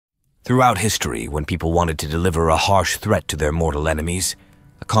Throughout history, when people wanted to deliver a harsh threat to their mortal enemies,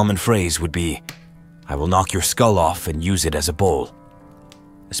 a common phrase would be, "I will knock your skull off and use it as a bowl."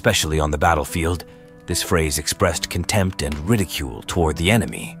 Especially on the battlefield, this phrase expressed contempt and ridicule toward the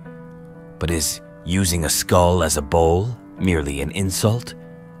enemy. But is using a skull as a bowl merely an insult,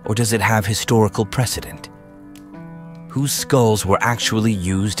 or does it have historical precedent? Whose skulls were actually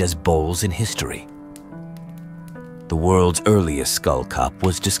used as bowls in history? The world's earliest skull cup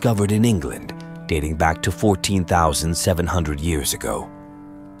was discovered in England, dating back to 14,700 years ago.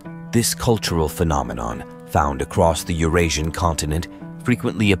 This cultural phenomenon, found across the Eurasian continent,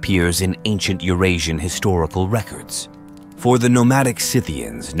 frequently appears in ancient Eurasian historical records. For the nomadic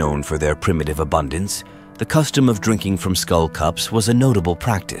Scythians, known for their primitive abundance, the custom of drinking from skull cups was a notable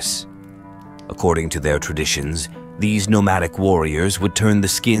practice. According to their traditions, these nomadic warriors would turn the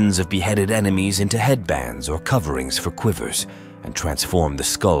skins of beheaded enemies into headbands or coverings for quivers, and transform the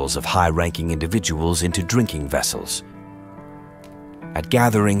skulls of high-ranking individuals into drinking vessels. At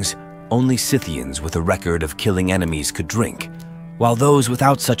gatherings, only Scythians with a record of killing enemies could drink, while those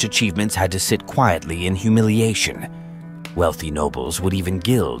without such achievements had to sit quietly in humiliation. Wealthy nobles would even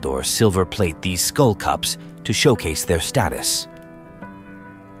gild or silver plate these skull cups to showcase their status.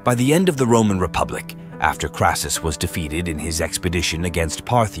 By the end of the Roman Republic, after Crassus was defeated in his expedition against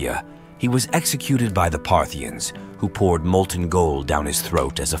Parthia, he was executed by the Parthians, who poured molten gold down his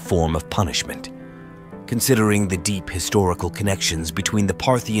throat as a form of punishment. Considering the deep historical connections between the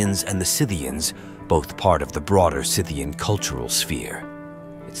Parthians and the Scythians, both part of the broader Scythian cultural sphere,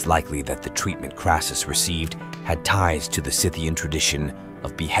 it's likely that the treatment Crassus received had ties to the Scythian tradition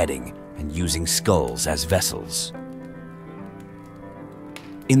of beheading and using skulls as vessels.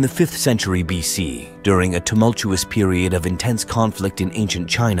 In the 5th century BC, during a tumultuous period of intense conflict in ancient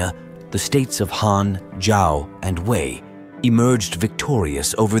China, the states of Han, Zhao, and Wei emerged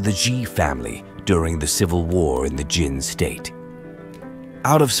victorious over the Ji family during the civil war in the Jin state.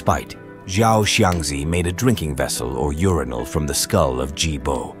 Out of spite, Zhao Xiangzi made a drinking vessel or urinal from the skull of Ji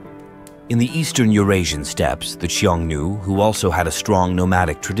Bo. In the eastern Eurasian steppes, the Xiongnu, who also had a strong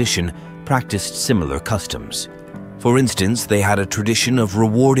nomadic tradition, practiced similar customs. For instance, they had a tradition of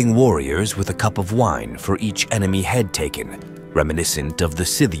rewarding warriors with a cup of wine for each enemy head taken, reminiscent of the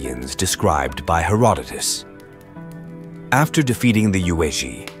Scythians described by Herodotus. After defeating the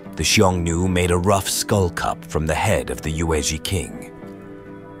Yuezhi, the Xiongnu made a rough skull cup from the head of the Yuezhi king.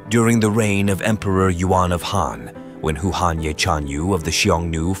 During the reign of Emperor Yuan of Han, when Huanye Chanyu of the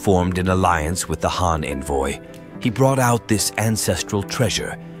Xiongnu formed an alliance with the Han envoy, he brought out this ancestral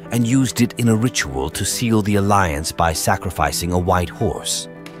treasure and used it in a ritual to seal the alliance by sacrificing a white horse.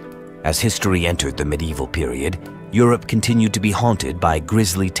 As history entered the medieval period, Europe continued to be haunted by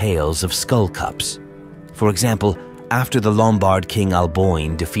grisly tales of skull cups. For example, after the Lombard king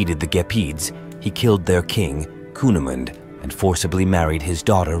Alboin defeated the Gepids, he killed their king, Cunimund, and forcibly married his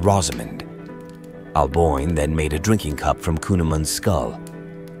daughter Rosamund. Alboin then made a drinking cup from Cunimund's skull.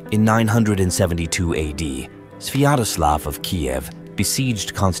 In 972 AD, Sviatoslav of Kiev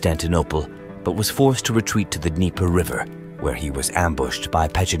besieged Constantinople, but was forced to retreat to the Dnieper River, where he was ambushed by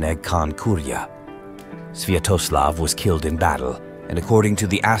Pecheneg Khan Kurya. Sviatoslav was killed in battle, and according to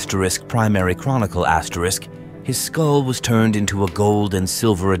the * Primary Chronicle *, his skull was turned into a gold and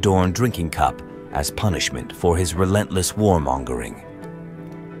silver adorned drinking cup as punishment for his relentless warmongering.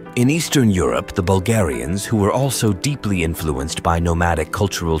 In Eastern Europe, the Bulgarians, who were also deeply influenced by nomadic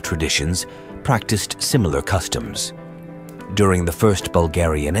cultural traditions, practiced similar customs. During the First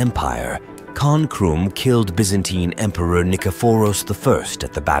Bulgarian Empire, Khan Krum killed Byzantine Emperor Nikephoros I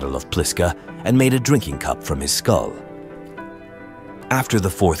at the Battle of Pliska and made a drinking cup from his skull. After the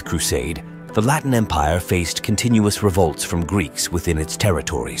Fourth Crusade, the Latin Empire faced continuous revolts from Greeks within its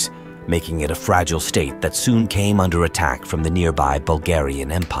territories, making it a fragile state that soon came under attack from the nearby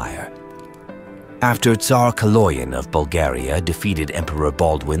Bulgarian Empire. After Tsar Kaloyan of Bulgaria defeated Emperor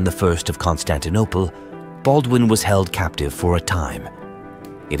Baldwin I of Constantinople, Baldwin was held captive for a time.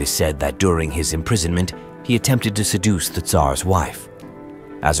 It is said that during his imprisonment, he attempted to seduce the Tsar's wife.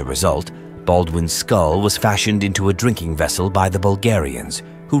 As a result, Baldwin's skull was fashioned into a drinking vessel by the Bulgarians,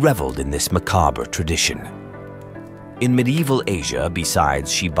 who reveled in this macabre tradition. In medieval Asia,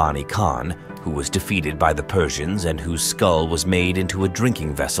 besides Shibani Khan, who was defeated by the Persians and whose skull was made into a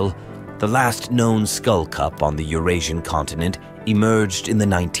drinking vessel, the last known skull cup on the Eurasian continent emerged in the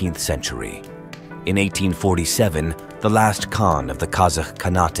 19th century. In 1847, the last Khan of the Kazakh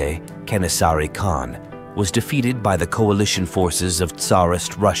Khanate, Kenesari Khan, was defeated by the coalition forces of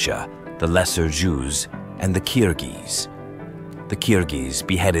Tsarist Russia, the Lesser Jews, and the Kyrgyz. The Kyrgyz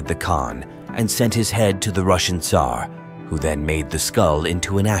beheaded the Khan and sent his head to the Russian Tsar, who then made the skull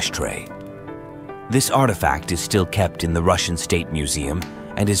into an ashtray. This artifact is still kept in the Russian State Museum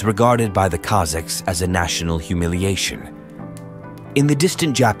and is regarded by the Kazakhs as a national humiliation. In the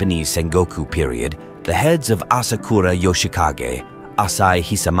distant Japanese Sengoku period, the heads of Asakura Yoshikage, Asai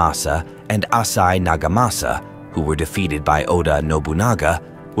Hisamasa, and Asai Nagamasa, who were defeated by Oda Nobunaga,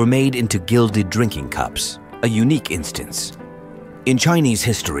 were made into gilded drinking cups, a unique instance. In Chinese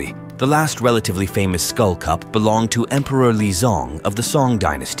history, the last relatively famous skull cup belonged to Emperor Lizong of the Song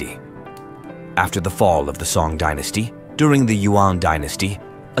dynasty. After the fall of the Song dynasty, during the Yuan dynasty,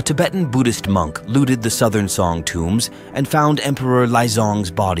 a Tibetan Buddhist monk looted the southern Song tombs and found Emperor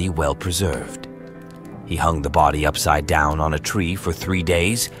Lizong's body well preserved. He hung the body upside down on a tree for 3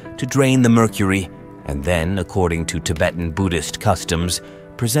 days to drain the mercury, and then, according to Tibetan Buddhist customs,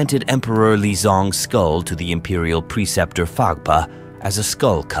 presented Emperor Lizong's skull to the imperial preceptor Phagpa as a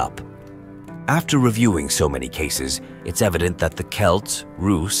skull cup. After reviewing so many cases, it's evident that the Celts,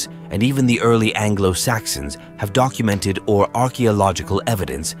 Rus, and even the early Anglo-Saxons have documented or archaeological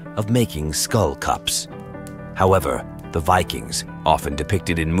evidence of making skull cups. However, the Vikings, often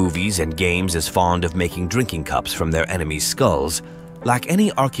depicted in movies and games as fond of making drinking cups from their enemies' skulls, lack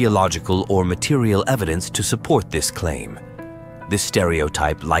any archaeological or material evidence to support this claim. This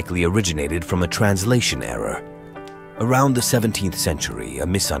stereotype likely originated from a translation error. Around the 17th century, a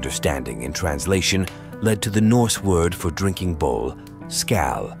misunderstanding in translation led to the Norse word for drinking bowl,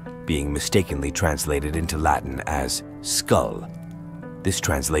 skal, being mistakenly translated into Latin as skull. This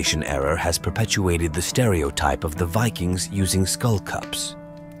translation error has perpetuated the stereotype of the Vikings using skull cups.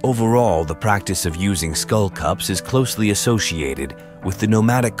 Overall, the practice of using skull cups is closely associated with the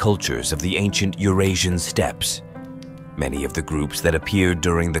nomadic cultures of the ancient Eurasian steppes. Many of the groups that appeared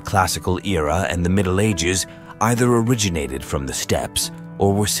during the Classical era and the Middle Ages either originated from the steppes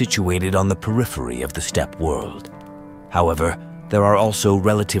or were situated on the periphery of the steppe world. However, there are also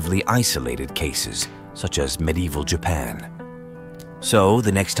relatively isolated cases, such as medieval Japan. So,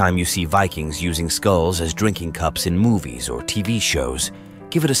 the next time you see Vikings using skulls as drinking cups in movies or TV shows,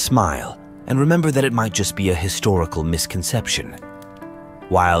 give it a smile and remember that it might just be a historical misconception.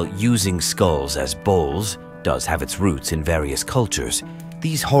 While using skulls as bowls does have its roots in various cultures,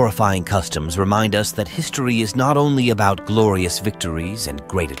 these horrifying customs remind us that history is not only about glorious victories and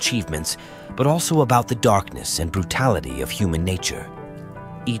great achievements, but also about the darkness and brutality of human nature.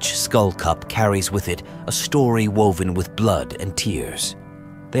 Each skull cup carries with it a story woven with blood and tears.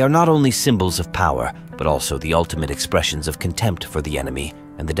 They are not only symbols of power, but also the ultimate expressions of contempt for the enemy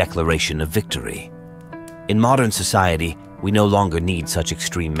and the declaration of victory. In modern society, we no longer need such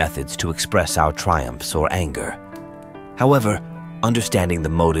extreme methods to express our triumphs or anger. However, understanding the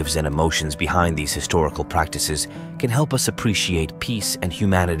motives and emotions behind these historical practices can help us appreciate peace and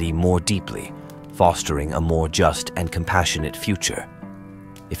humanity more deeply, fostering a more just and compassionate future.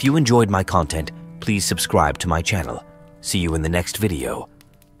 If you enjoyed my content, please subscribe to my channel. See you in the next video.